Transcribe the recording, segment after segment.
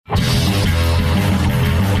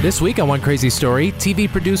This week on One Crazy Story,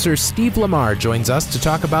 TV producer Steve Lamar joins us to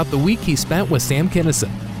talk about the week he spent with Sam Kinison.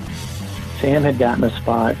 Sam had gotten a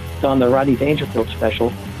spot on the Rodney Dangerfield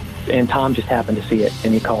special, and Tom just happened to see it,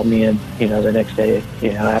 and he called me in, the next day,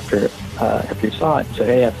 after he saw it, and said,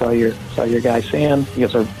 "Hey, I saw your guy Sam. He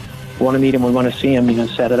goes, I want to meet him. We want to see him.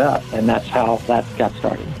 Set it up," and that's how that got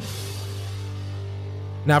started.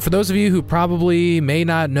 Now, for those of you who probably may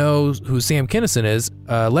not know who Sam Kinison is,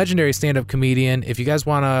 a legendary stand-up comedian, if you guys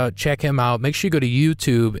want to check him out, make sure you go to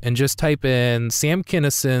YouTube and just type in Sam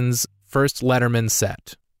Kinison's First Letterman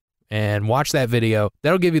Set and watch that video.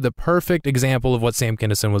 That'll give you the perfect example of what Sam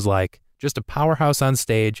Kinison was like. Just a powerhouse on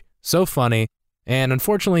stage, so funny, and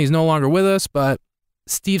unfortunately he's no longer with us, but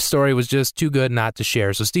Steve's story was just too good not to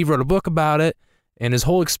share. So Steve wrote a book about it and his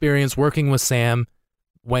whole experience working with Sam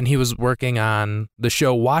when he was working on the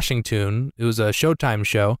show Washington. It was a Showtime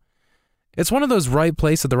show. It's one of those right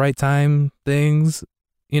place at the right time things,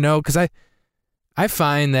 because I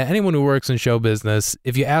find that anyone who works in show business,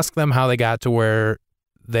 if you ask them how they got to where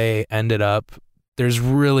they ended up, there's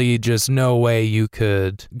really just no way you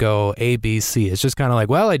could go A, B, C. It's just kind of like,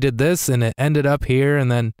 well, I did this and it ended up here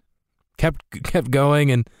and then kept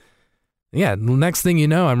going, and yeah, next thing you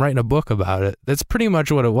know, I'm writing a book about it. That's pretty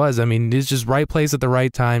much what it was. I mean, it's just right place at the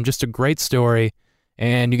right time, just a great story,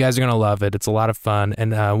 and you guys are going to love it. It's a lot of fun,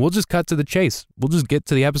 and we'll just cut to the chase. We'll just get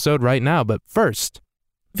to the episode right now, but first,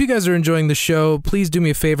 if you guys are enjoying the show, please do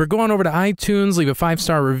me a favor. Go on over to iTunes, leave a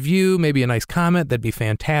 5-star review, maybe a nice comment. That'd be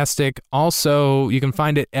fantastic. Also, you can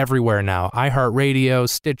find it everywhere now. iHeartRadio,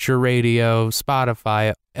 Stitcher Radio,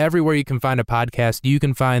 Spotify, everywhere you can find a podcast, you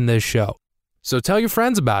can find this show. So tell your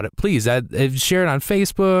friends about it, please. Share it on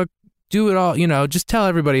Facebook. Do it all, just tell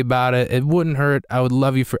everybody about it. It wouldn't hurt. I would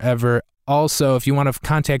love you forever. Also, if you want to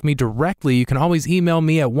contact me directly, you can always email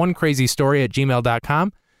me at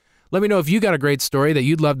onecrazystory@gmail.com. Let me know if you got a great story that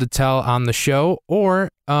you'd love to tell on the show, or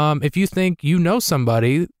if you think you know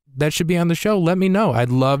somebody that should be on the show, let me know.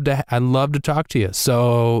 I'd love to talk to you.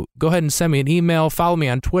 So go ahead and send me an email. Follow me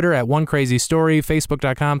on Twitter at onecrazystory,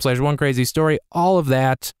 facebook.com/onecrazystory, all of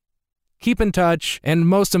that. Keep in touch, and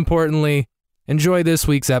most importantly, enjoy this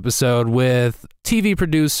week's episode with TV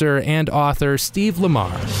producer and author Steve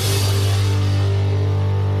Lamar.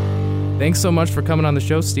 Thanks so much for coming on the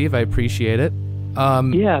show, Steve. I appreciate it.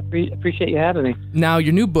 Appreciate you having me. Now,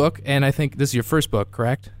 your new book, and I think this is your first book,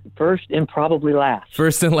 correct? First and probably last.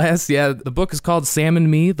 First and last, yeah. The book is called Sam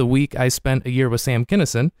and Me, The Week I Spent a Year with Sam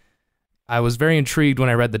Kinison. I was very intrigued when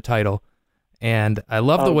I read the title, and I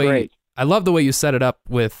love the way... Great. I love the way you set it up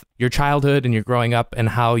with your childhood and your growing up and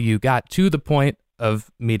how you got to the point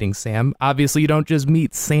of meeting Sam. Obviously, you don't just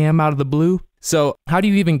meet Sam out of the blue. So how do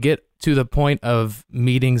you even get to the point of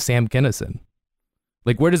meeting Sam Kinison?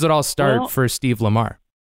 Like, where does it all start for Steve Lamar?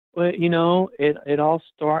 Well, it all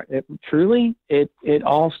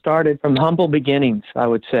started from humble beginnings, I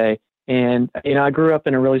would say. And, I grew up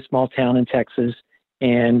in a really small town in Texas,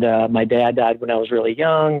 and my dad died when I was really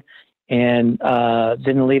young, and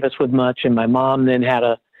didn't leave us with much. And my mom then had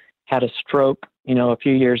a stroke, a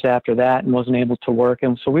few years after that, and wasn't able to work.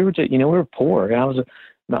 And so we were just, we were poor. And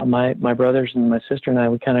my brothers and my sister and I,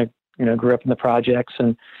 we kind of, grew up in the projects,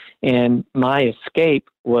 and my escape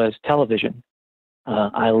was television.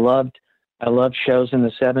 I loved shows in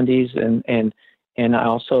the 70s, and I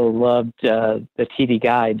also loved the TV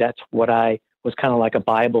Guide. That's what was kind of like a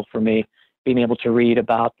Bible for me, being able to read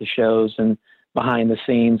about the shows and behind the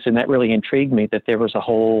scenes, and that really intrigued me, that there was a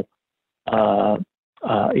whole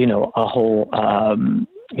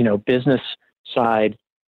business side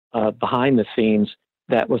behind the scenes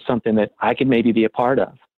that was something that I could maybe be a part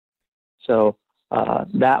of. So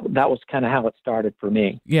that was kind of how it started for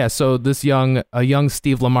me. Yeah. So a young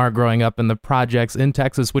Steve Lamar growing up in the projects in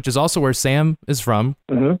Texas, which is also where Sam is from,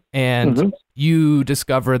 and you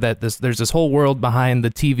discover that there's this whole world behind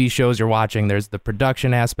the TV shows you're watching. There's the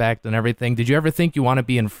production aspect and everything. Did you ever think you want to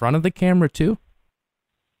be in front of the camera too?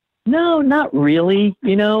 No, not really.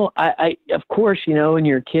 I of course, when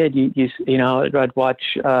you're a kid, I'd watch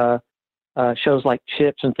shows like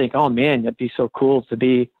Chips and think, oh man, it'd be so cool to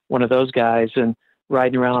be one of those guys and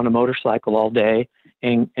riding around on a motorcycle all day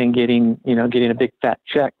and getting a big fat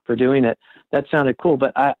check for doing it. That sounded cool,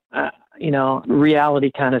 but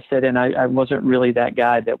reality kind of set in. I wasn't really that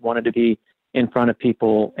guy that wanted to be in front of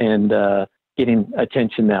people and getting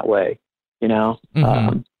attention that way,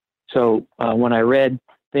 So when I read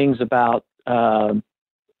things about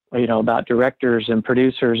directors and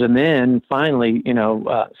producers, and then finally,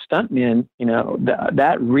 stuntmen,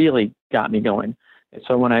 that really got me going. And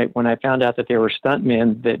so when I found out that there were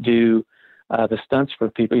stuntmen that do the stunts for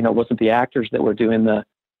people, it wasn't the actors that were doing the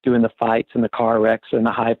doing the fights and the car wrecks and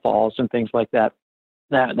the high falls and things like that.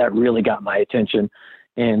 That really got my attention.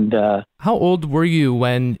 And how old were you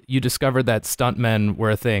when you discovered that stuntmen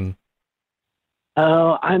were a thing?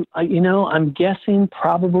 I'm guessing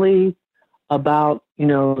probably about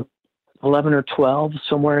 11 or 12,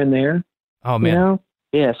 somewhere in there. Oh man.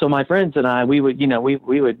 Yeah. So my friends and I, we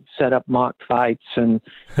would set up mock fights and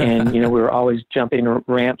we were always jumping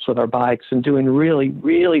ramps with our bikes and doing really,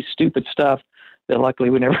 really stupid stuff that luckily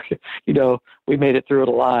we never, we made it through it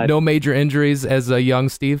alive. No major injuries as a young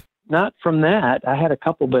Steve? Not from that. I had a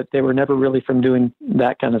couple, but they were never really from doing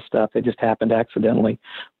that kind of stuff. It just happened accidentally.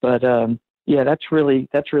 But that's really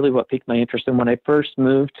what piqued my interest. And when I first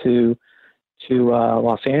moved to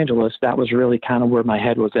Los Angeles, that was really kind of where my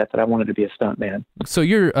head was at, that I wanted to be a stuntman. So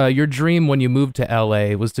your dream when you moved to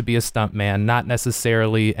LA was to be a stuntman, not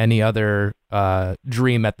necessarily any other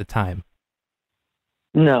dream at the time.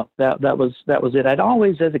 No, that was it. I'd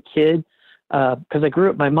always, as a kid, because I grew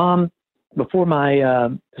up, my mom, before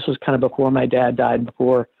this was kind of before my dad died,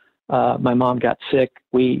 before my mom got sick,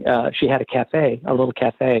 she had a little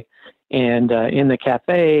cafe, and in the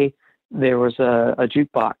cafe there was a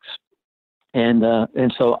jukebox. And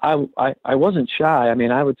so I wasn't shy. I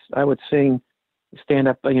mean, I would sing, stand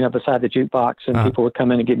up, beside the jukebox, and people would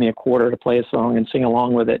come in and give me a quarter to play a song and sing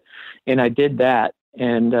along with it. And I did that.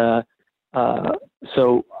 And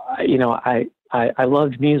so I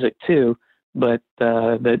loved music too, but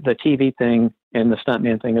the TV thing and the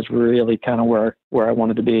stuntman thing is really kind of where I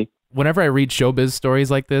wanted to be. Whenever I read showbiz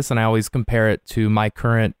stories like this, and I always compare it to my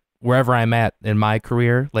current, wherever I'm at in my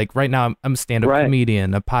career, like right now I'm a stand-up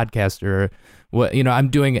comedian, a podcaster,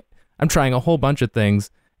 I'm trying a whole bunch of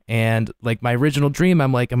things. And like my original dream,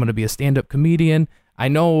 I'm going to be a stand-up comedian. I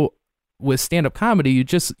know with stand-up comedy,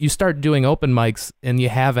 you start doing open mics and you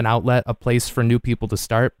have an outlet, a place for new people to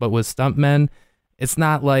start. But with stuntmen, it's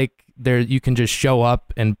not like you can just show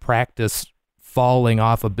up and practice falling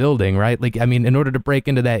off a building, right? Like, I mean, in order to break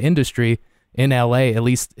into that industry in LA, at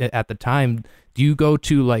least at the time, do you go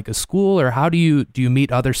to like a school, or how do you meet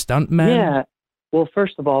other stuntmen? Yeah. Well,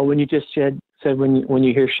 first of all, when you just said when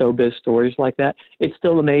you hear showbiz stories like that, it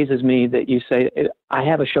still amazes me that you say, I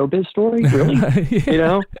have a showbiz story? Really?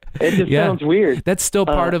 Yeah. It just sounds weird. That's still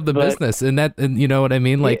part of the business. And you know what I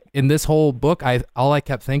mean? Like in this whole book, all I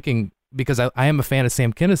kept thinking, because I am a fan of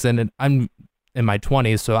Sam Kinison, and I'm in my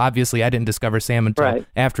 20s, so obviously I didn't discover Sam until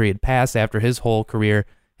after he had passed, after his whole career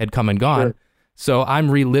had come and gone. Sure. So I'm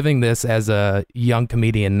reliving this as a young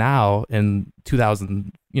comedian now in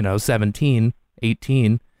 2017,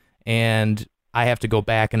 18, and I have to go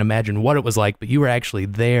back and imagine what it was like. But you were actually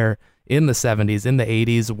there in the 70s, in the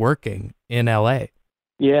 80s, working in LA.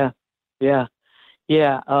 Yeah. Actually,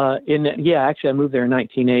 I moved there in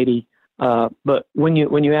 1980. But when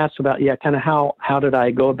you asked about kind of how did I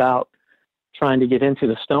go about trying to get into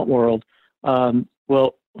the stunt world?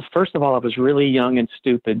 Well, first of all, I was really young and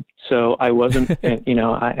stupid, so I wasn't,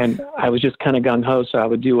 I was just kind of gung ho, so I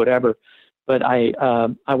would do whatever. But I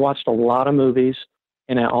watched a lot of movies,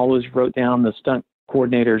 and I always wrote down the stunt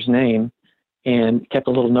coordinator's name and kept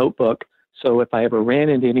a little notebook. So if I ever ran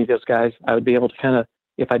into any of those guys, I would be able to kind of,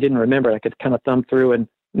 if I didn't remember, I could kind of thumb through and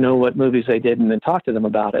know what movies they did and then talk to them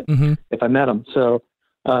about it if I met them. So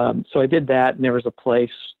I did that, and there was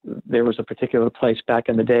a particular place back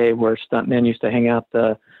in the day where stuntmen used to hang out,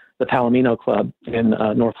 the Palomino Club in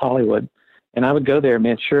North Hollywood. And I would go there,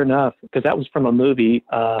 man, sure enough, because that was from a movie,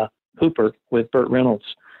 Hooper, with Burt Reynolds.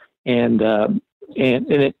 And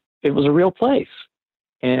it was a real place.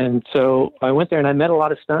 And so I went there and I met a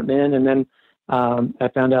lot of stuntmen. And then I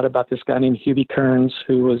found out about this guy named Hubie Kearns,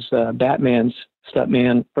 who was Batman's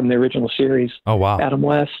stuntman from the original series. Oh, wow. Adam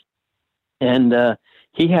West. And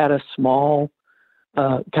he had a small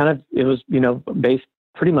it was, based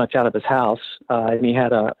pretty much out of his house. And he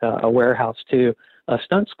had a warehouse too, a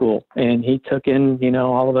stunt school. And he took in,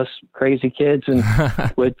 all of us crazy kids and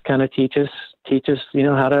would kind of teach us,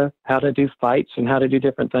 how to do fights and how to do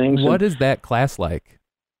different things. What is that class like?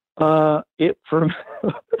 For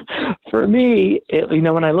me,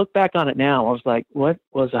 when I look back on it now, I was like, what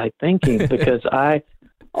was I thinking? Because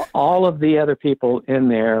all of the other people in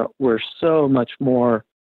there were so much more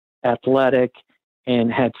athletic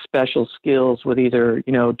and had special skills with either,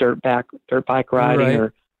 dirt bike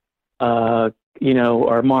riding or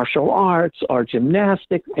martial arts or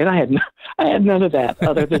gymnastics. And I had none of that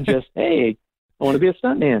other than just, hey, I want to be a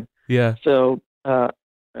stuntman. Yeah. So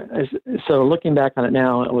looking back on it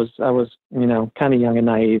now, I was kind of young and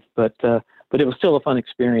naive, but it was still a fun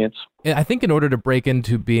experience. I think in order to break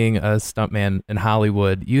into being a stuntman in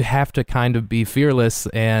Hollywood, you have to kind of be fearless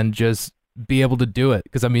and just be able to do it.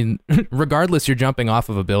 Because I mean, regardless, you're jumping off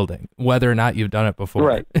of a building, whether or not you've done it before.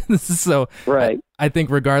 Right. So right. I think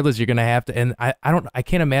regardless, you're going to have to, and I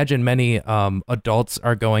can't imagine many adults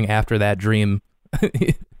are going after that dream.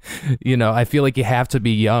 I feel like you have to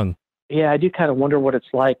be young. Yeah, I do kind of wonder what it's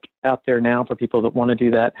like out there now for people that want to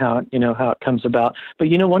do that, how it comes about. But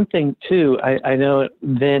one thing too, I know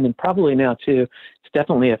then and probably now too, it's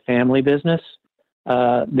definitely a family business.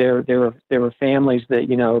 There were families that,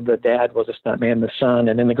 the dad was a stuntman, the son,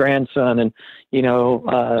 and then the grandson, and,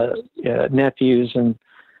 nephews and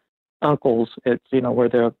uncles. It's, where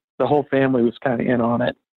the whole family was kind of in on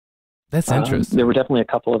it. That's interesting. There were definitely a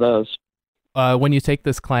couple of those. When you take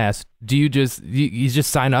this class, do you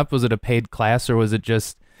just sign up? Was it a paid class or was it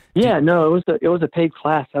just? Yeah, no, it was a paid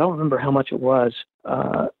class. I don't remember how much it was.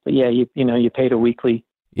 But yeah, you paid a weekly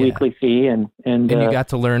fee and you got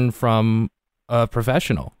to learn from a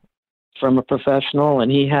professional. From a professional,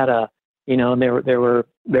 and he had and there were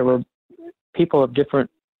people of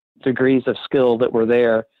different degrees of skill that were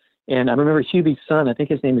there. And I remember Hubie's son, I think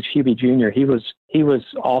his name is Hubie Jr. He was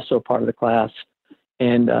also part of the class.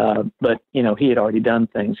 And, but he had already done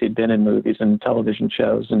things. He'd been in movies and television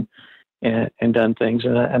shows and done things.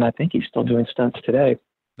 And I think he's still doing stunts today.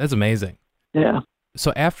 That's amazing. Yeah.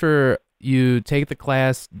 So after you take the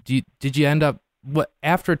class, did you end up,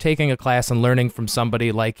 after taking a class and learning from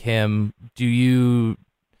somebody like him, do you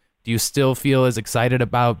still feel as excited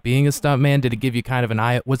about being a stuntman? Did it give you kind of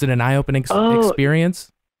was it an eye-opening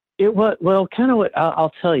experience? It was, well, kind of what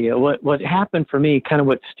I'll tell you, what happened for me, kind of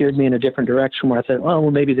what steered me in a different direction where I said,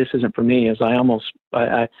 well, maybe this isn't for me, is I was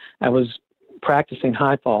practicing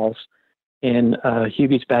high falls in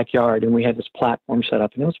Hubie's backyard, and we had this platform set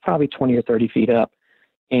up, and it was probably 20 or 30 feet up.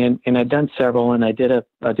 And I'd done several, and I did a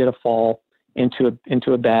fall into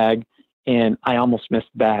a bag, and I almost missed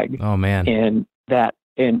the bag. Oh man. And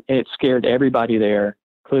it scared everybody there,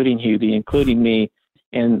 including Hubie, including me.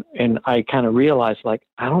 And I kind of realized, like,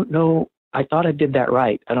 I don't know. I thought I did that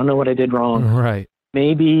right. I don't know what I did wrong. Right.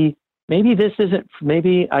 Maybe this isn't.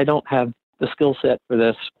 Maybe I don't have the skill set for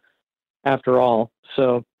this, after all.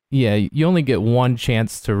 So yeah, you only get one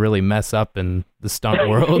chance to really mess up in the stunt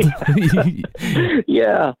world.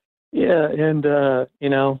 yeah, and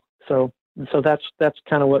so that's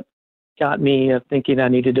kind of what got me thinking I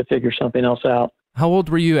needed to figure something else out. How old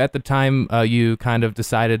were you at the time you kind of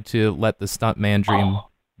decided to let the stuntman dream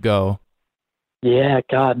go? Yeah,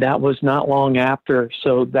 God, that was not long after.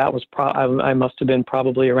 So that was I must have been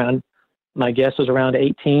probably around, my guess was around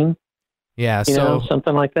 18. Yeah, so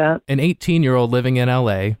something like that. An 18-year-old living in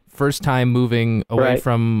LA, first time moving away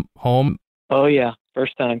from home. Oh yeah,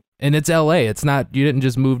 first time. And it's LA. It's not, you didn't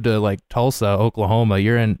just move to like Tulsa, Oklahoma.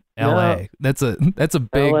 You're in LA. No. That's a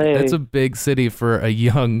big city for a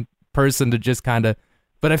young person to just kind of,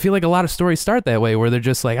 but I feel like a lot of stories start that way where they're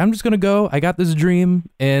just like, I'm just going to go, I got this dream,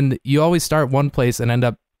 and you always start one place and end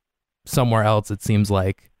up somewhere else, it seems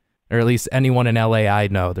like, or at least anyone in LA I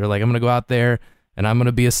know. They're like, I'm going to go out there and I'm going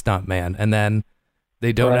to be a stuntman, and then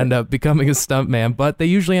they don't end up becoming a stuntman, but they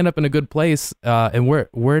usually end up in a good place. And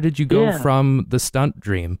where did you go from the stunt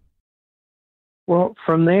dream? Well,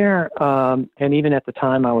 from there, and even at the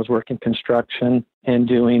time I was working construction and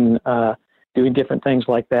doing different things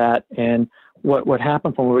like that. And what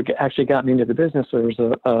happened when we actually got me into the business, there was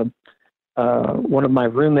one of my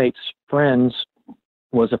roommate's friends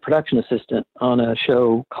was a production assistant on a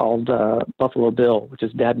show called Buffalo Bill, which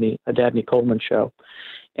is a Dabney Coleman show.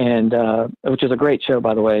 And which is a great show,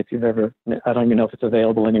 by the way, if you've ever, I don't even know if it's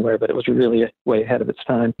available anywhere, but it was really way ahead of its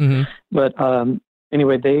time. Mm-hmm. But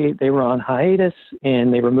anyway, they were on hiatus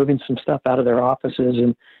and they were moving some stuff out of their offices,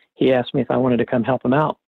 and he asked me if I wanted to come help him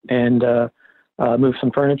out and move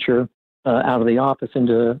some furniture out of the office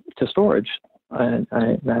into storage. And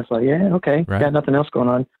I was like, yeah, okay, got nothing else going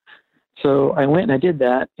on. So I went and I did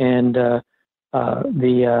that, and the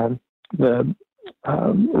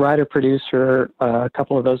writer, producer, a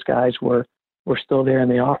couple of those guys were still there in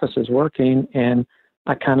the offices working, and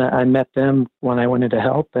I met them when I went in to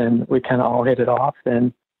help, and we kind of all hit it off,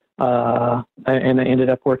 and I ended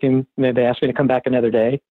up working. They asked me to come back another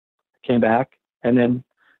day. I came back, and then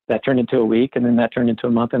that turned into a week, and then that turned into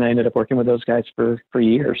a month, and I ended up working with those guys for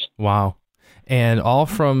years. Wow. And all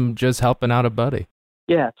from just helping out a buddy.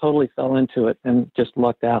 Yeah, totally fell into it and just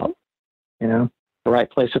lucked out, the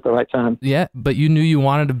right place at the right time. Yeah, but you knew you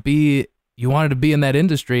wanted to be in that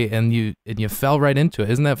industry, and you fell right into it.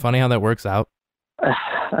 Isn't that funny how that works out?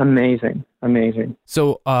 Amazing.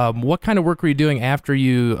 So, what kind of work were you doing after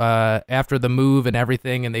the move and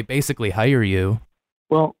everything, and they basically hire you?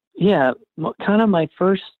 Well, yeah, kind of my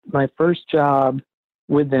first job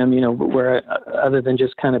with them, where other than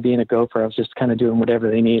just kind of being a gopher, I was just kind of doing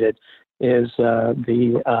whatever they needed, is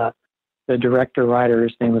the director writer.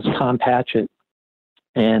 His name was Tom Patchett,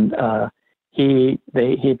 and he'd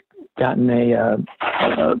gotten a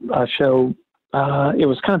show. It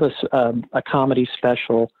was kind of a comedy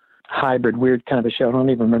special, hybrid, weird kind of a show. I don't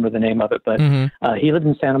even remember the name of it, but he lived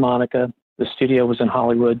in Santa Monica. The studio was in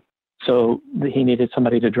Hollywood, so he needed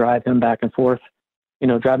somebody to drive him back and forth.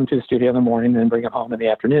 Drive him to the studio in the morning, and then bring him home in the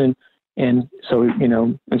afternoon. And so,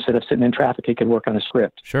 instead of sitting in traffic, he could work on a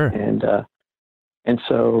script. Sure. And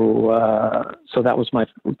so that was my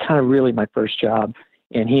first job.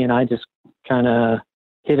 And he and I just kind of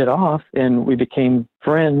hit it off, and we became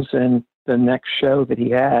friends. And the next show that he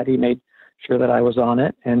had, he made sure that I was on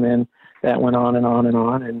it. And then that went on and on and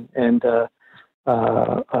on. And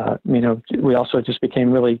we also just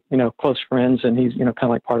became really, close friends, and he's, kind of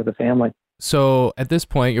like part of the family. So at this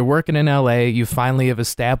point, you're working in LA. You finally have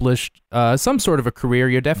established some sort of a career.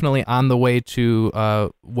 You're definitely on the way to at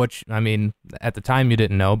the time you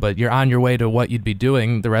didn't know, but you're on your way to what you'd be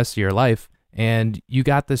doing the rest of your life. And you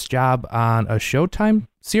got this job on a Showtime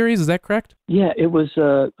series. Is that correct? Yeah, it was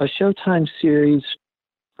a Showtime series.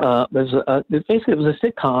 It was a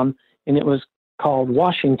sitcom, and it was called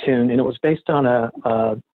Washington, and it was based on a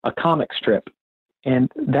comic strip.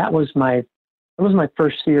 And that was my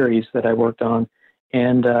first series that I worked on,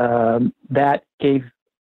 and that gave,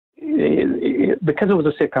 because it was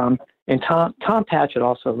a sitcom, and Tom Patchett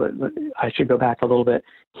also, I should go back a little bit.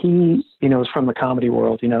 He, was from the comedy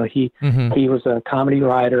world. He was a comedy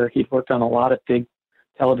writer. He'd worked on a lot of big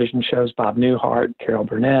television shows, Bob Newhart, Carol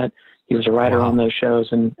Burnett. He was a writer on those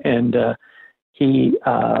shows, and he,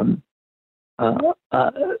 so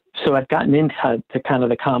I've gotten into kind of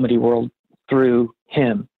the comedy world through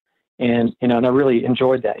him. And, and I really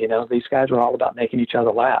enjoyed that. These guys were all about making each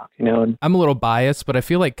other laugh, and I'm a little biased, but I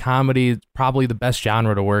feel like comedy is probably the best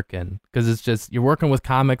genre to work in, because it's just, you're working with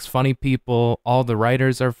comics, funny people, all the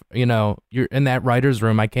writers are, you're in that writer's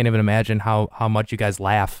room. I can't even imagine how much you guys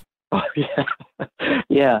laugh. Oh, yeah.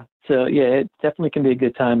 Yeah. So yeah, it definitely can be a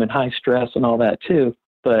good time, and high stress and all that too.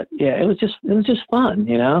 But yeah, it was just fun.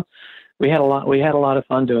 We had a lot of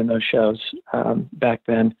fun doing those shows, back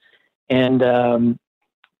then. And,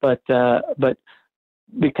 But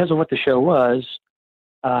because of what the show was,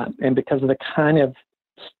 and because of the kind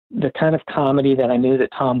of comedy that I knew that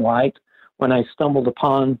Tom liked, when I stumbled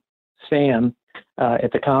upon Sam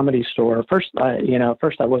at the Comedy Store, first I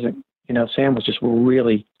wasn't, Sam was just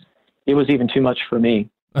really, it was even too much for me.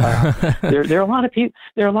 There are a lot of people.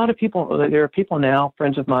 There are people now,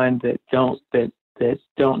 friends of mine, that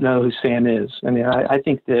don't know who Sam is. I mean, I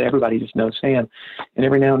think that everybody just knows Sam, and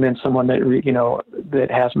every now and then someone that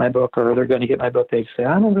that has my book, or they're going to get my book, they say,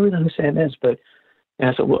 I don't really know who Sam is. But and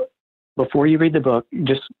I said, well, before you read the book,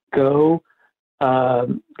 just go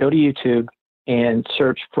to YouTube and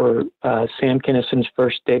search for Sam Kinison's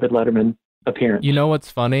first David Letterman appearance. What's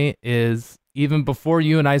funny is, even before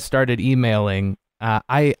you and I started emailing,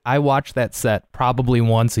 I watch that set probably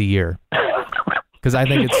once a year, because I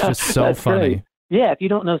think it's just so funny. Great. Yeah, if you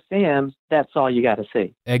don't know Sam, that's all you got to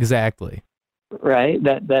see. Exactly. Right?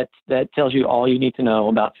 That tells you all you need to know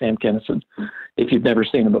about Sam Kinison if you've never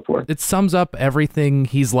seen him before. It sums up everything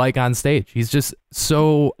he's like on stage. He's just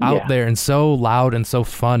so out there and so loud and so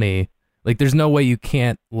funny. Like, there's no way you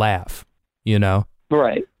can't laugh,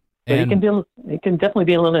 Right. But it can definitely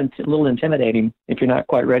be a little intimidating if you're not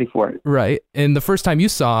quite ready for it. Right. And the first time you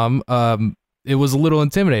saw him, it was a little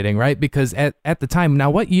intimidating, right? Because at the time,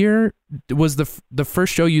 now what year was the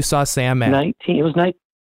first show you saw Sam at?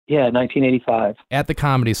 1985. At the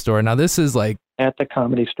Comedy Store. Now this is like at the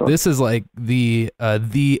Comedy Store. This is like the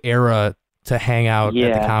era to hang out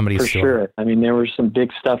at the Comedy Store. Yeah, for sure. I mean, there was some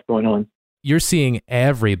big stuff going on. You're seeing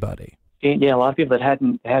everybody. Yeah, a lot of people that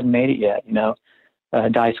hadn't made it yet.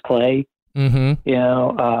 Dice Clay. Mm-hmm.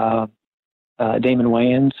 Damon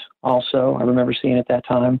Wayans. Also, I remember seeing at that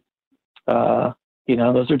time.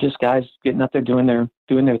 Those are just guys getting up there doing their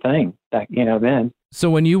thing back, then. So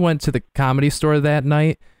when you went to the Comedy Store that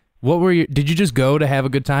night, did you just go to have a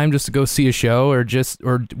good time, just to go see a show, or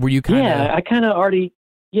were you kind of? Yeah, I kind of already,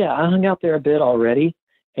 I hung out there a bit already,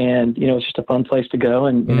 and, it's just a fun place to go.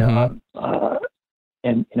 And,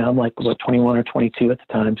 I'm like, 21 or 22 at the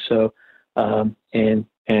time. So, and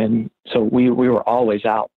so we were always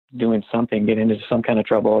out doing something, getting into some kind of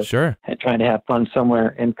trouble, sure, and trying to have fun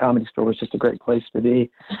somewhere. And Comedy Store was just a great place to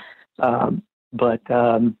be. The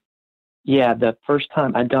first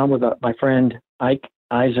time I'd gone with my friend Ike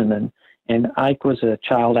Eisenman, and Ike was a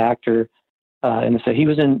child actor, and so he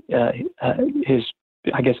was in his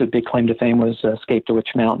big claim to fame was Escape to Witch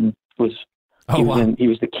Mountain. Was Oh, he wow. He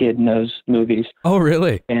was the kid in those movies. Oh,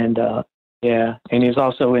 really? And yeah, and he was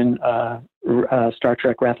also in Star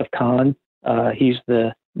Trek: Wrath of Khan. He's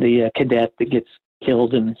the cadet that gets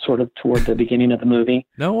killed and sort of toward the beginning of the movie.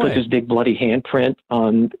 No way. Puts his big bloody handprint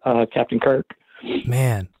on Captain Kirk.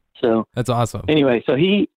 Man, so that's awesome. Anyway, so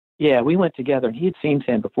we went together, and he had seen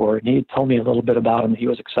Sam before, and he had told me a little bit about him. He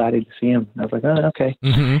was excited to see him. I was like, oh, okay.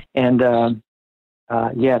 Mm-hmm. And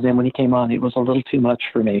then when he came on, it was a little too much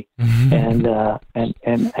for me. and I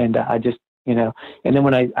just, and then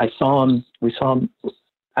when I saw him, we saw him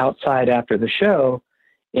outside after the show,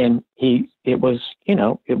 and it was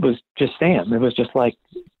just Sam. It was just like,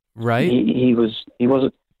 right. He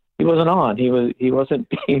wasn't on. He wasn't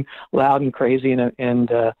being loud and crazy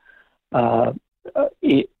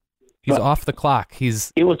he's off the clock. He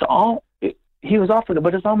was off it,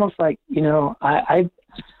 but it's almost like, I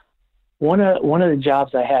one of the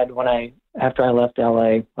jobs I had after I left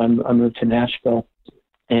LA, I moved to Nashville,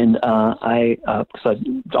 and I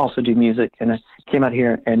also do music, and I came out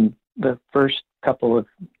here, and the first couple of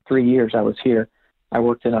 3 years I was here, I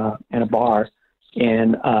worked in a bar,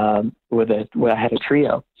 and where I had a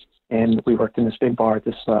trio, and we worked in this big bar at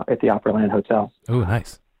the Opryland Hotel. Oh,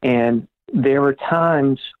 nice. And there were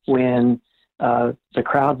times when the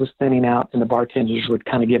crowd was thinning out, and the bartenders would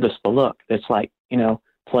kind of give us the look. It's like,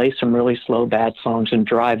 play some really slow, bad songs and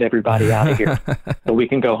drive everybody out of here so we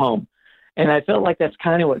can go home. And I felt like that's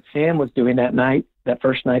kind of what Sam was doing that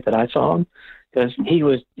first night that I saw him, because he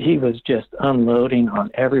was just unloading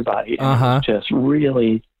on everybody. And it was just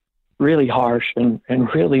really, really harsh and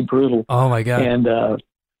really brutal. Oh my God. And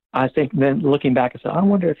I think then looking back, I said, I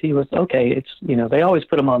wonder if he was okay. It's, they always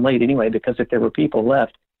put him on late anyway, because if there were people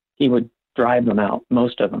left, he would drive them out,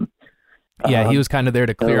 most of them. Yeah, he was kind of there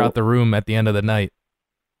to clear out the room at the end of the night.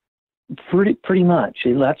 Pretty much.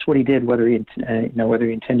 That's what he did, whether he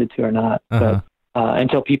intended to or not. But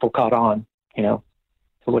until people caught on, to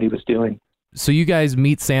what he was doing. So you guys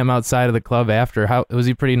meet Sam outside of the club after. How was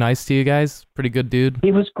he? Pretty nice to you guys? Pretty good dude?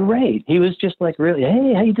 He was great. He was just like, really,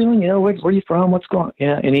 hey, how you doing? Where are you from? What's going on?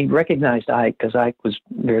 Yeah, and he recognized Ike, because Ike was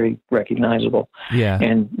very recognizable. Yeah.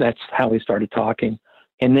 And that's how we started talking.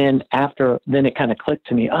 And then then it kind of clicked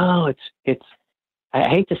to me. Oh, it's. I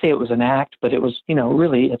hate to say it was an act, but it was,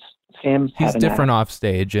 really, it's Sam. He's different off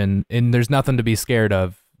stage, and there's nothing to be scared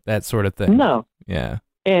of, that sort of thing. No. Yeah.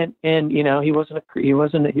 And he wasn't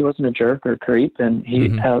a jerk or a creep,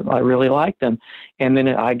 and I really liked him. And then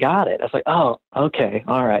I got it. I was like, oh, okay,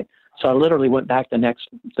 all right. So I literally went back the next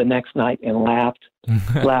night and laughed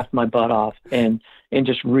my butt off, and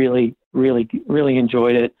just really, really, really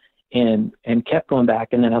enjoyed it, and kept going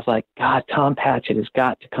back. And then I was like, God, Tom Patchett has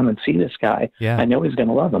got to come and see this guy. Yeah. I know he's going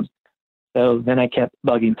to love him. So then I kept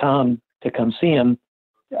bugging Tom to come see him,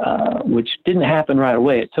 which didn't happen right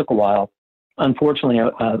away. It took a while. Unfortunately,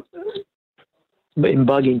 in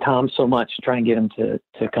bugging Tom so much to try and get him to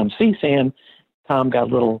come see Sam, Tom got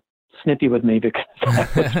a little snippy with me, because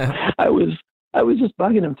I was just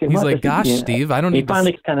bugging him too much. He's like, gosh, Steve, I don't need to... He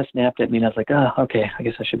finally kind of snapped at me, and I was like, oh, okay, I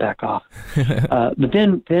guess I should back off. But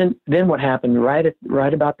then what happened right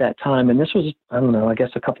about that time, and this was, I don't know, I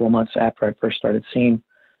guess a couple of months after I first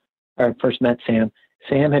met Sam.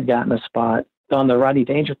 Sam had gotten a spot on the Rodney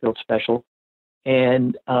Dangerfield special,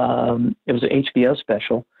 and it was an HBO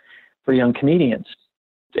special for young comedians.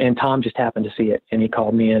 And Tom just happened to see it, and he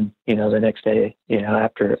called me in, the next day,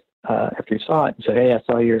 after he saw it, and said, hey, I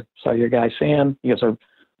saw your guy Sam. He goes, I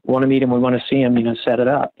want to meet him. We want to see him. Set it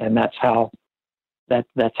up. And that's how that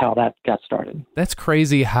got started. That's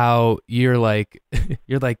crazy how you're like,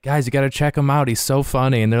 guys, you got to check him out. He's so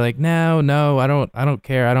funny. And they're like, no, I don't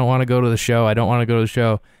care. I don't want to go to the show.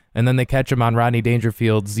 And then they catch him on Rodney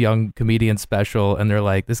Dangerfield's young comedian special, and they're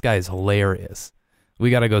like, this guy is hilarious. We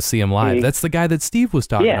got to go see him live. That's the guy that Steve was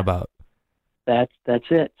talking about. That's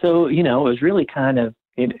it. So, it was really kind of,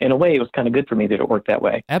 in a way, it was kind of good for me that it worked that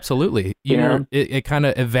way. Absolutely. It kind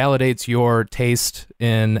of validates your taste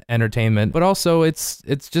in entertainment, but also it's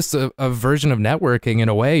just a version of networking in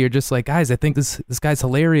a way. You're just like, guys, I think this guy's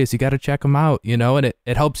hilarious. You got to check him out, and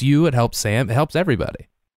it helps you, it helps Sam, it helps everybody.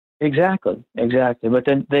 Exactly. But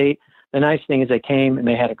then the nice thing is they came and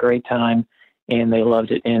they had a great time, and they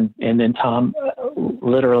loved it. And then Tom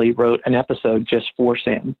literally wrote an episode just for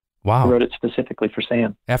Sam. Wow. He wrote it specifically for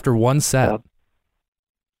Sam. After one set.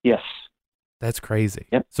 Yes. That's crazy.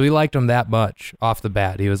 Yep. So he liked him that much off the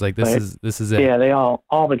bat. He was like, this is it. Yeah, they all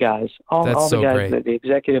the guys, all the guys, great. The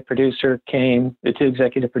executive producer came, the two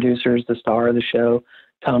executive producers, the star of the show,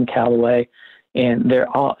 Tom Calloway, and they're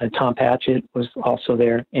all, Tom Patchett was also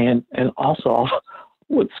there. And also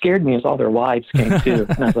what scared me is all their wives came too.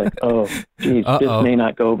 And I was like, oh, geez, this may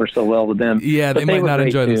not go over so well with them. Yeah, they might not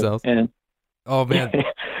enjoy too. themselves. And oh, man.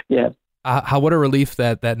 Yeah. What a relief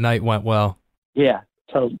that night went well. Yeah,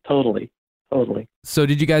 totally. So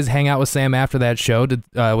did you guys hang out with Sam after that show?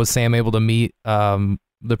 Was Sam able to meet the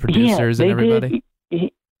producers and everybody?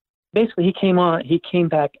 Basically, he came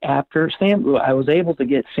back after Sam. I was able to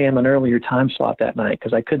get Sam an earlier time slot that night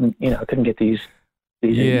because I couldn't get these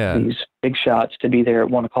big shots to be there at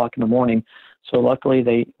 1:00 in the morning. So luckily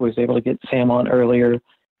they was able to get Sam on earlier.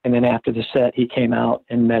 And then after the set, he came out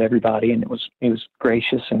and met everybody, and he was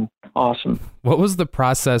gracious and awesome. What was the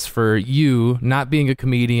process for you, not being a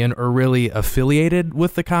comedian or really affiliated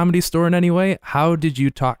with the Comedy Store in any way? How did you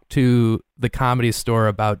talk to the Comedy Store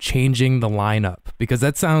about changing the lineup? Because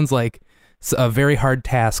that sounds like a very hard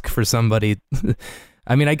task for somebody.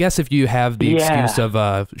 I mean, I guess if you have the excuse of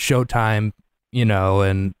Showtime,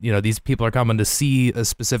 and these people are coming to see a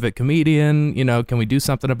specific comedian, can we do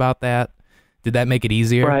something about that? Did that make it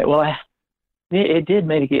easier? Right. Well, it did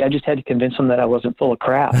make it. I just had to convince them that I wasn't full of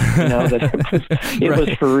crap. That it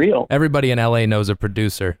was for real. Everybody in LA knows a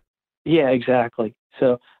producer. Yeah, exactly.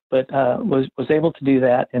 So, but was able to do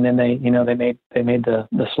that, and then they made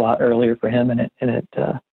the slot earlier for him, and it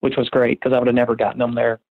which was great because I would have never gotten them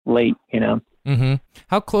there late. Mm-hmm.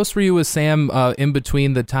 How close were you with Sam in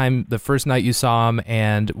between the first night you saw him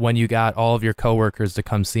and when you got all of your coworkers to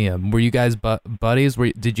come see him? Were you guys buddies?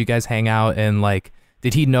 Did you guys hang out and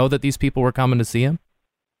did he know that these people were coming to see him?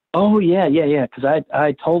 Oh yeah. Because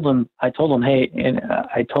I told him, hey, and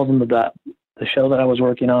I told him about the show that I was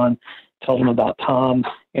working on, told him about Tom,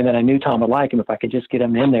 and that I knew Tom would like him if I could just get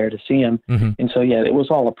him in there to see him. Mm-hmm. And so it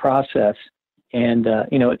was all a process, and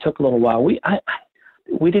it took a little while.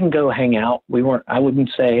 We didn't go hang out. I wouldn't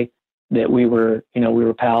say that we were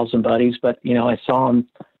pals and buddies, but, I saw him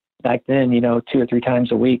back then, 2 or 3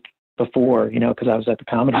 times a week before, because I was at the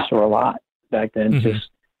Comedy Store a lot back then, mm-hmm. just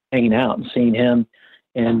hanging out and seeing him.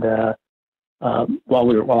 And, while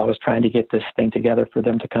I was trying to get this thing together for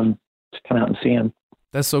them to come out and see him.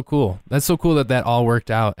 That's so cool. That's so cool that all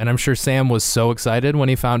worked out. And I'm sure Sam was so excited when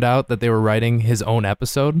he found out that they were writing his own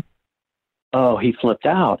episode. Oh, he flipped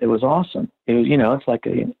out. It was awesome. It was, it's like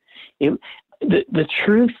the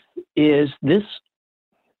truth is this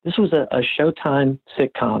was a Showtime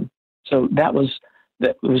sitcom. So that was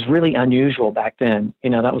really unusual back then.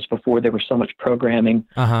 That was before there was so much programming,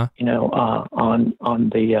 on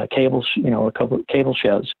the cable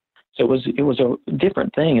shows. So it was a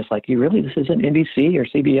different thing. It's like, this isn't NBC or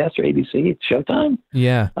CBS or ABC, it's Showtime.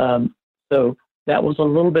 Yeah. So that was a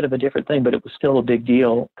little bit of a different thing, but it was still a big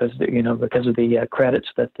deal because of the credits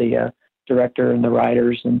that the director and the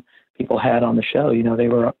writers and people had on the show. They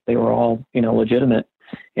were all legitimate.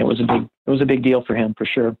 It was a big deal for him for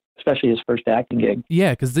sure, especially his first acting gig.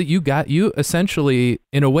 Yeah, because you essentially,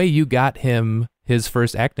 in a way, you got him his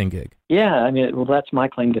first acting gig. Yeah, I mean, well, that's my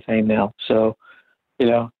claim to fame now. So,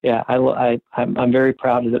 I'm very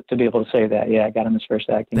proud to be able to say that. Yeah, I got him his first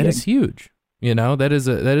acting gig. That is huge. That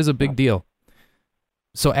is a big deal.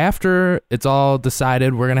 So after it's all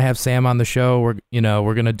decided, we're gonna have Sam on the show.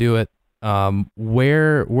 We're gonna do it.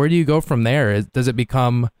 Where do you go from there? Does it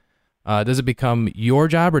become your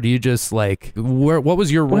job, or do you just what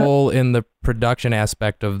was your role in the production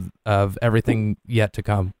aspect of everything yet to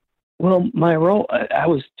come? Well, my role, I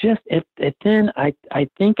was just I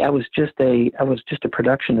think I was just a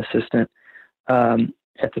production assistant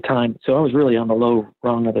at the time. So I was really on the low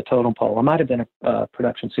rung of the totem pole. I might have been a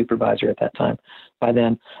production supervisor at that time by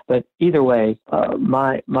then, but either way,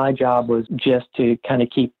 my job was just to kind of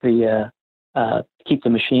keep the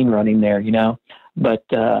machine running there, but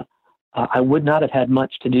I would not have had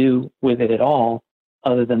much to do with it at all,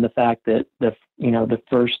 other than the fact that the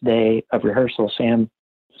first day of rehearsal, Sam's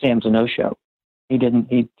a no-show. He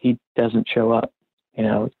doesn't show up,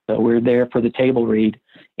 so we're there for the table read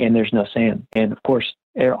and there's no Sam. And of course,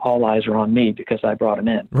 all eyes are on me because I brought him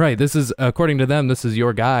in. Right. This is, according to them, this is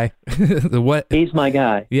your guy. What? He's my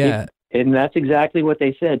guy. Yeah. And that's exactly what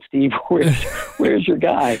they said, Steve. Where's your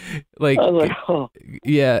guy? I was like, oh.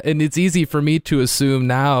 Yeah, and it's easy for me to assume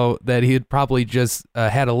now that he had probably just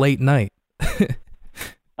had a late night.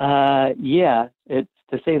 Yeah, it's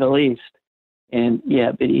to say the least. And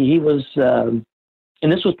yeah, but he was, and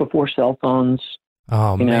this was before cell phones.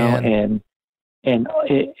 Oh man. And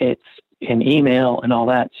it's an email and all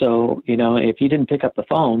that. So if you didn't pick up the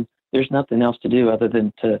phone, there's nothing else to do other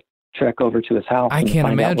than to trek over to his house. I and can't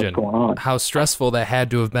find out imagine what's going on. how stressful that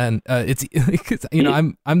had to have been. It's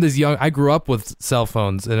I'm this young. I grew up with cell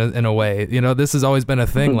phones in a way. This has always been a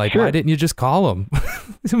thing. Like, Sure. why didn't you just call them?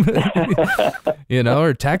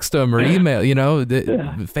 Or text them or email.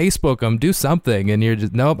 Facebook them, do something, and you're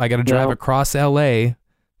just nope. I got to drive across LA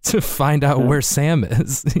to find out where Sam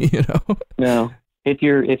is. No, if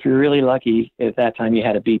you're really lucky, at that time you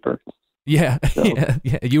had a beeper. Yeah, so yeah.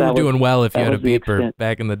 You were doing well if you had a beeper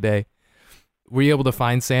back in the day. Were you able to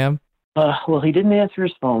find Sam? Well, he didn't answer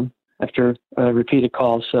his phone after repeated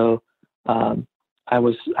calls, so I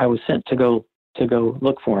was sent to go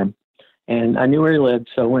look for him, and I knew where he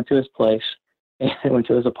lived, so I went to his place, and I went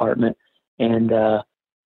to his apartment, and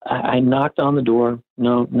I knocked on the door.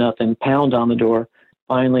 No, nothing. Pound on the door.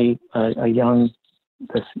 Finally,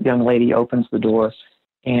 this young lady opens the door,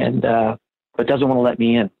 and but doesn't want to let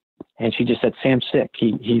me in. And she just said, "Sam's sick.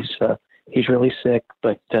 He's really sick,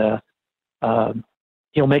 but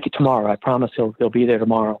he'll make it tomorrow. I promise he'll be there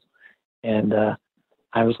tomorrow." And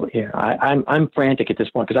I was, I'm frantic at this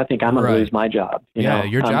point because I think I'm going to lose my job.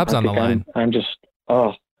 Your job's on the line. I'm just,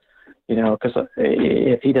 because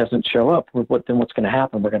if he doesn't show up, then what's going to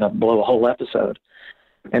happen? We're going to blow a whole episode.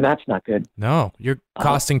 And that's not good. No, you're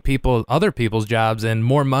costing other people's jobs and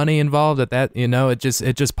more money involved at that, it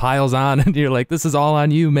just piles on and you're like, this is all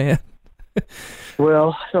on you, man.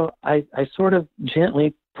 Well, so I sort of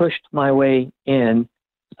gently pushed my way in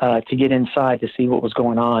to get inside to see what was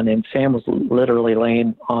going on. And Sam was literally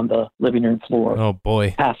laying on the living room floor. Oh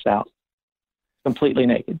boy. Passed out. Completely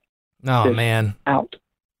naked. Oh, just man. Out.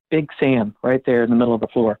 Big Sam right there in the middle of the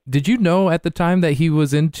floor. Did you know at the time that he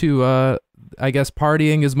was into, I guess,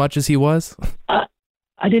 partying as much as he was?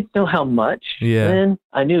 I didn't know how much. Yeah. Then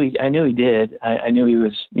I knew he did. I knew he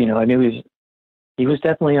was. He was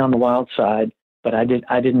definitely on the wild side, but I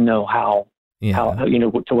didn't know how. Yeah. How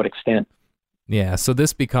to what extent. Yeah. So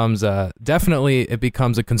this becomes definitely it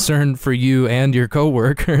becomes a concern for you and your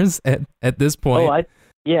coworkers at this point. Oh, I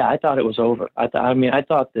thought it was over. I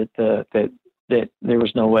thought that there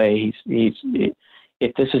was no way he's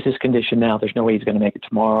if this is his condition now, there's no way he's going to make it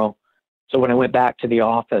tomorrow. So when I went back to the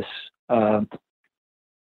office and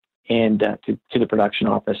to the production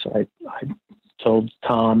office, I told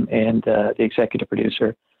Tom and the executive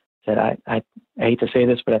producer that I hate to say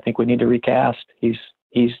this, but I think we need to recast. He's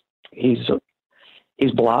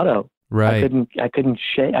blotto. Right. I couldn't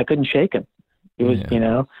shake him. He was,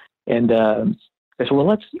 and I said,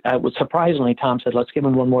 well, surprisingly, Tom said, let's give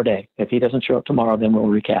him one more day. If he doesn't show up tomorrow, then we'll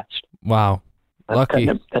recast. Wow. Lucky.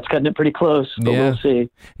 That's cutting it pretty close, but we'll see.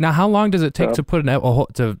 Now, how long does it take to put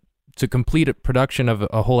to complete a production of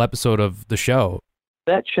a whole episode of the show?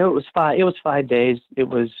 That show was 5 days. It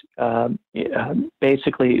was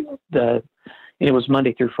basically it was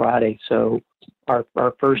Monday through Friday. So our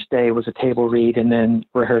first day was a table read and then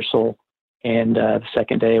rehearsal, and the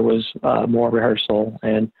second day was more rehearsal,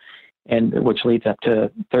 and which leads up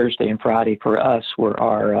to Thursday and Friday for us were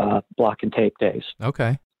our block and tape days.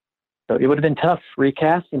 Okay. So it would have been tough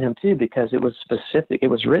recasting him too because it was specific. It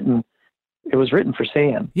was written for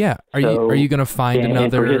Sam. Yeah. Are you going to find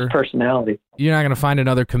another? And for his personality. You're not going to find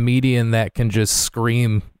another comedian that can just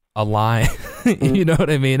scream a line. You know what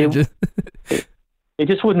I mean? It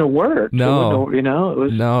just wouldn't have worked. No. It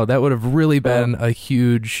was, no, that would have really been a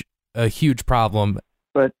huge problem.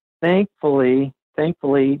 But thankfully, day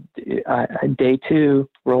 2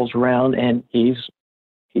 rolls around and he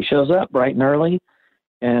shows up bright and early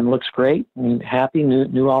and looks great and happy,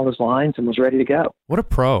 knew all his lines and was ready to go. What a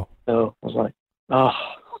pro. So I was like,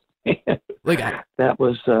 that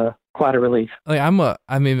was quite a relief. Like I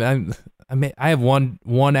have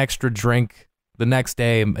one extra drink the next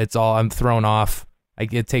day. I'm thrown off.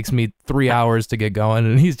 It takes me 3 hours to get going,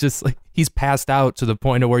 and he's just like, he's passed out to the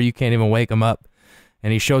point of where you can't even wake him up.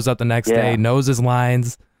 And he shows up the next day, knows his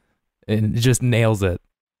lines, and just nails it.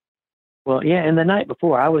 Well, yeah, and the night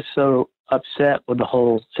before, I was so upset with the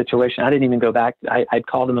whole situation. I didn't even go back. I'd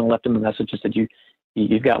called him and left him a message and said,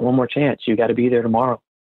 you've got one more chance. You got to be there tomorrow.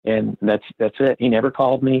 And that's it. He never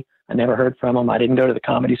called me. I never heard from him. I didn't go to the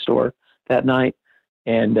Comedy Store that night.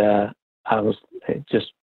 And I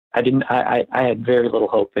had very little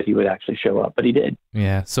hope that he would actually show up, but he did.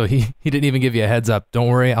 Yeah. So he didn't even give you a heads up. Don't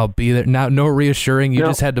worry, I'll be there. No reassuring. You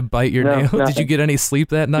just had to bite your nail. Nothing. Did you get any sleep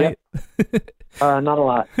that night? Yep. Not a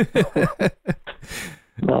lot.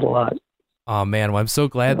 Not a lot. Oh man, well, I'm so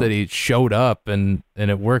glad that he showed up and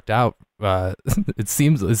it worked out. It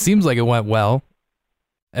seems like it went well.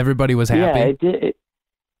 Everybody was happy. Yeah, it did. It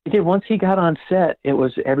did. Once he got on set,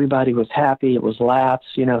 everybody was happy. It was laughs.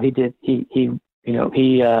 He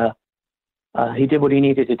he did what he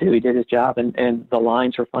needed to do. He did his job, and the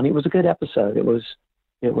lines were funny. It was a good episode. It was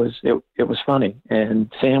funny,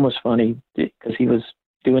 and Sam was funny because he was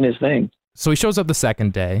doing his thing. So he shows up the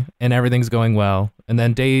second day, and everything's going well, and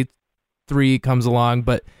then day 3 comes along.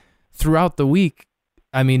 But throughout the week,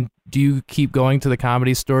 I mean, do you keep going to the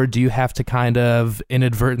Comedy Store? Do you have to kind of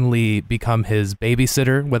inadvertently become his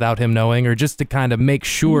babysitter without him knowing, or just to kind of make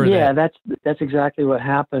sure? Yeah, that's exactly what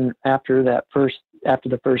happened after the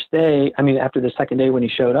first day. I mean, after the second day when he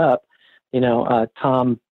showed up,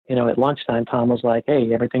 Tom, at lunchtime, Tom was like,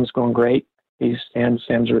 "Hey, everything's going great. Sam's,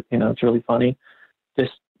 it's really funny.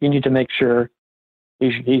 Just you need to make sure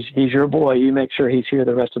he's your boy. You make sure he's here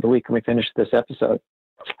the rest of the week when we finish this episode."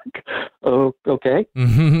 Oh, okay.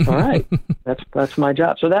 All right. That's my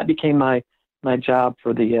job. So that became my job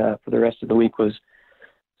for the rest of the week, was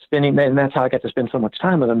spending, and that's how I got to spend so much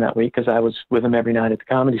time with him that week, because I was with him every night at the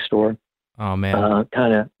Comedy Store. Oh man.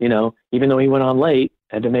 Kind of, even though he went on late,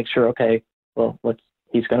 I had to make sure, okay, well,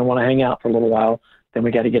 he's going to want to hang out for a little while. Then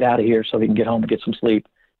we got to get out of here so he can get home and get some sleep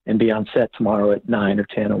and be on set tomorrow at 9 or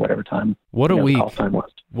 10 or whatever time. What a week. Call time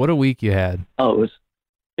was. What a week you had. Oh,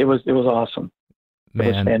 it was awesome.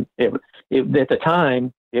 Man. It at the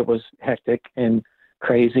time, it was hectic and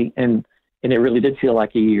crazy, and it really did feel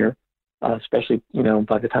like a year, especially,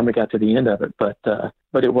 by the time we got to the end of it. But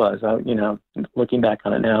it was, looking back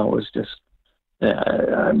on it now, it was just,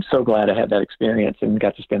 I'm so glad I had that experience and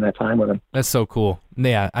got to spend that time with him. That's so cool.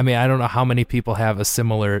 Yeah. I mean, I don't know how many people have a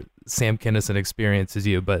similar Sam Kinison experience as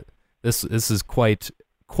you, but this is quite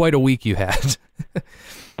a week you had.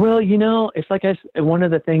 Well, it's like one of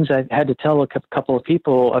the things I had to tell a few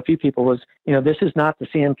people was, this is not the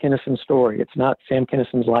Sam Kinison story. It's not Sam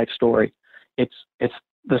Kinison's life story. It's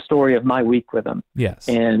the story of my week with him. Yes.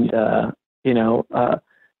 And, and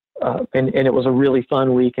it was a really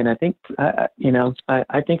fun week. And I think, I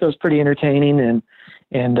think it was pretty entertaining.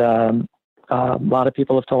 And a lot of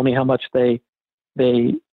people have told me how much they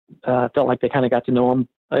felt like they kind of got to know him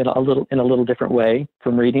in a little different way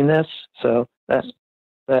from reading this. So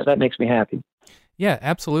that makes me happy. Yeah,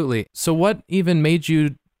 absolutely. So what even made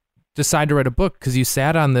you decide to write a book? Because you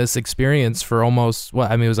sat on this experience for almost,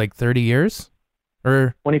 it was like 30 years?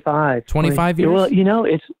 Or 25. 25 years? Well,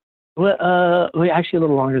 it's actually a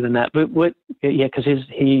little longer than that. But because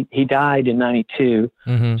he died in 92.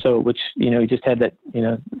 Mm-hmm. So, which, he just had that,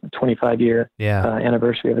 25-year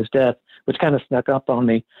anniversary of his death, which kind of snuck up on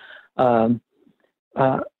me.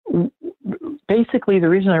 Basically, the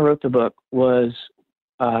reason I wrote the book was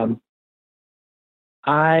I've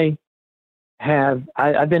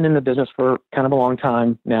been in the business for kind of a long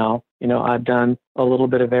time now. I've done a little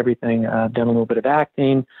bit of everything. I've done a little bit of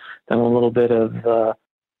acting, done a little bit of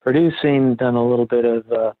producing, done a little bit of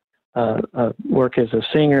work as a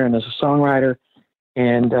singer and as a songwriter,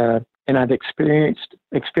 and I've experienced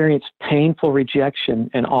painful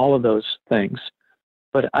rejection in all of those things.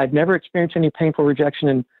 But I've never experienced any painful rejection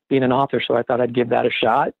in being an author, so I thought I'd give that a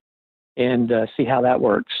shot and see how that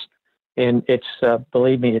works. And it's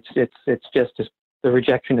believe me, it's just as, the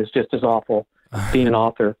rejection is just as awful being an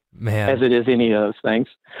author as it is any of those things.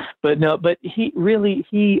 But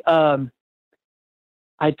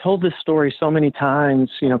I told this story so many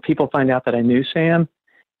times. People find out that I knew Sam,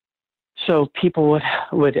 so people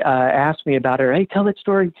would ask me about her. Hey, tell that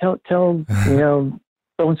story. Tell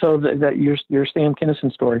so-and-so that your Sam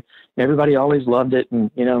Kinison story. And everybody always loved it.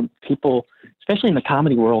 And, people, especially in the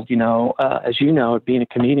comedy world, as being a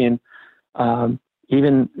comedian,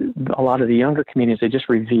 even a lot of the younger comedians, they just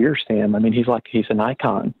revere Sam. I mean, he's an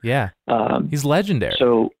icon. Yeah. He's legendary.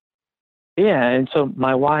 So, yeah. And so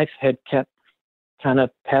my wife had kept kind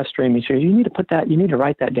of pestering me. She said, you need to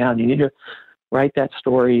write that down. You need to write that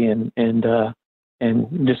story and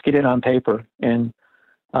just get it on paper. And,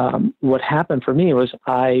 what happened for me was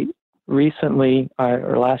I recently,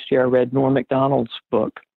 or last year, I read Norm Macdonald's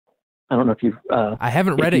book. I don't know if you've... I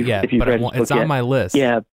haven't read it yet, but it's on my list.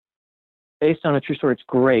 Yeah. Based on a true story, it's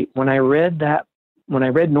great. When I read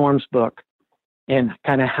Norm's book and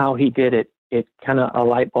kind of how he did it, it kind of, a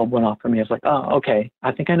light bulb went off for me. I was like, oh, okay,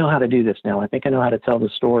 I think I know how to do this now. I think I know how to tell the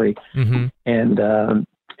story. Mm-hmm.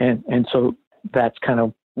 And so that's kind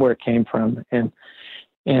of where it came from.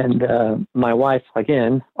 And my wife,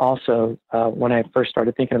 again, also, when I first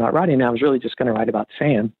started thinking about writing, I was really just going to write about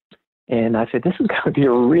Sam. And I said, this is going to be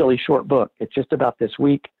a really short book. It's just about this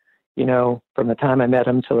week, from the time I met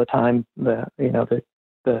him till the time the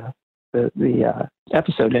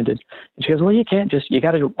episode ended. And she goes, well, you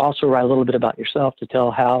got to also write a little bit about yourself to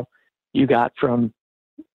tell how you got from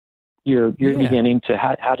your beginning to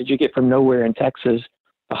how did you get from nowhere in Texas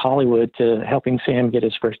to Hollywood to helping Sam get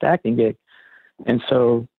his first acting gig. And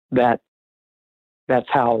so that that's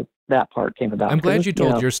how that part came about. I'm glad you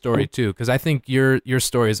told your story too, because I think your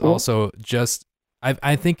story is also just,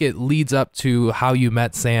 I think it leads up to how you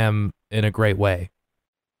met Sam in a great way.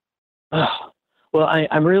 Well,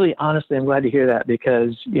 I'm really, honestly, I'm glad to hear that,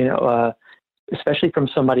 because, especially from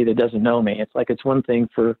somebody that doesn't know me, it's like, it's one thing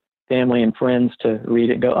for family and friends to read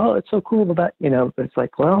it and go, oh, it's so cool about, but it's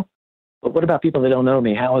like, well, but what about people that don't know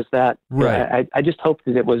me? How is that? Right. I just hope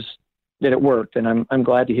that it worked. And I'm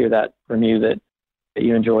glad to hear that from you, that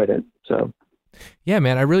you enjoyed it. So. Yeah,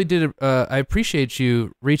 man, I really did. I appreciate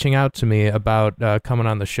you reaching out to me about coming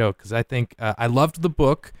on the show, because I think I loved the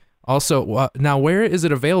book. Also, now where is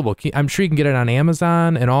it available? I'm sure you can get it on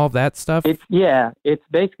Amazon and all of that stuff. It's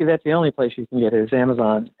basically, that's the only place you can get it, is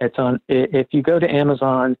Amazon. It's on, if you go to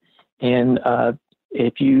Amazon and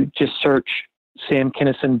if you just search Sam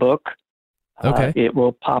Kinison book, okay, it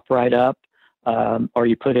will pop right up. Or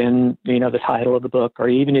you put in, the title of the book, or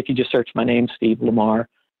even if you just search my name, Steve Lamar,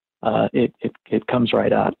 it comes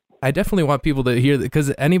right up. I definitely want people to hear that,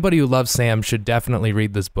 because anybody who loves Sam should definitely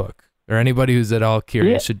read this book, or anybody who's at all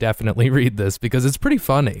curious should definitely read this, because it's pretty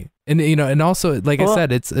funny. And, and also, like I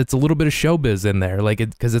said, it's a little bit of showbiz in there,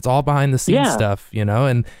 because it's all behind the scenes stuff,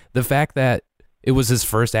 and the fact that it was his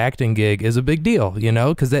first acting gig is a big deal,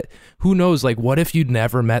 because who knows, like, what if you'd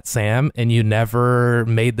never met Sam and you never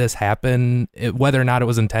made this happen, whether or not it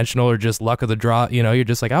was intentional or just luck of the draw, you're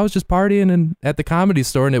just like, I was just partying and at the Comedy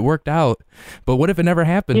Store and it worked out. But what if it never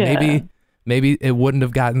happened? Yeah. Maybe it wouldn't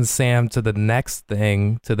have gotten Sam to the next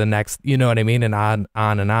thing, to the next, you know what I mean? And on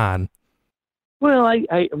and on. Well,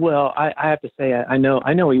 I have to say, I know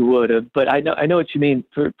he would have, but I know what you mean.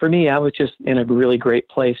 For me, I was just in a really great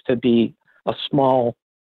place to be a small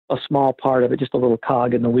part of it, just a little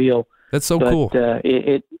cog in the wheel. That's so cool.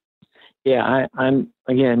 I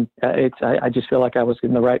just feel like I was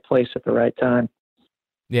in the right place at the right time.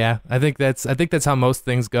 Yeah, I think that's how most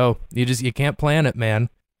things go. You can't plan it, man.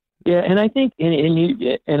 Yeah, and I think,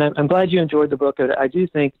 and I'm glad you enjoyed the book. I do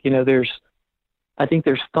think, there's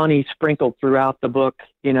funny sprinkled throughout the book,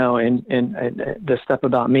 and the stuff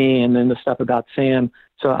about me, and then the stuff about Sam.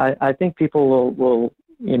 So I think people will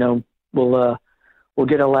we'll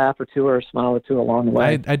get a laugh or two or a smile or two along the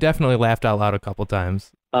way. I definitely laughed out loud a couple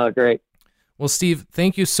times. Great. Well, Steve,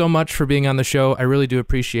 thank you so much for being on the show. I really do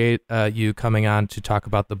appreciate you coming on to talk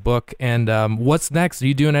about the book. And what's next? Are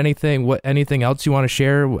you doing anything? Anything else you want to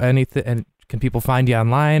share? Anything? And can people find you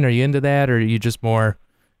online? Are you into that, or are you just more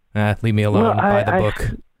leave me alone, buy the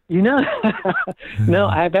book? No,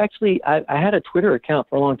 I've actually I had a Twitter account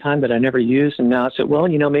for a long time that I never used, and now I said, well,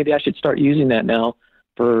 maybe I should start using that now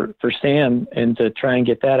for Sam, and to try and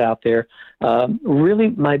get that out there. Really,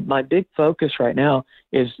 my big focus right now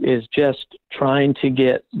is just trying to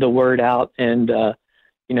get the word out, and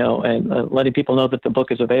letting people know that the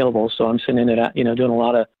book is available. So I'm sending it out,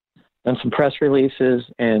 done some press releases,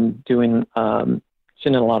 and sending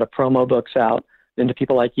a lot of promo books out into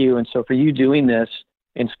people like you. And so for you doing this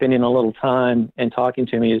and spending a little time and talking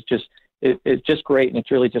to me is just, it's just great, and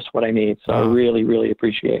it's really just what I need. So I really, really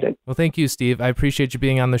appreciate it. Well, thank you, Steve. I appreciate you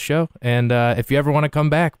being on the show. And if you ever want to come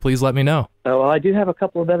back, please let me know. Oh, well, I do have a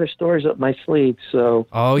couple of other stories up my sleeve, so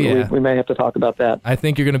we may have to talk about that. I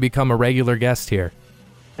think you're going to become a regular guest here.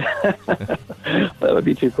 That would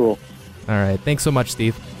be too cool. All right. Thanks so much,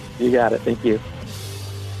 Steve. You got it. Thank you.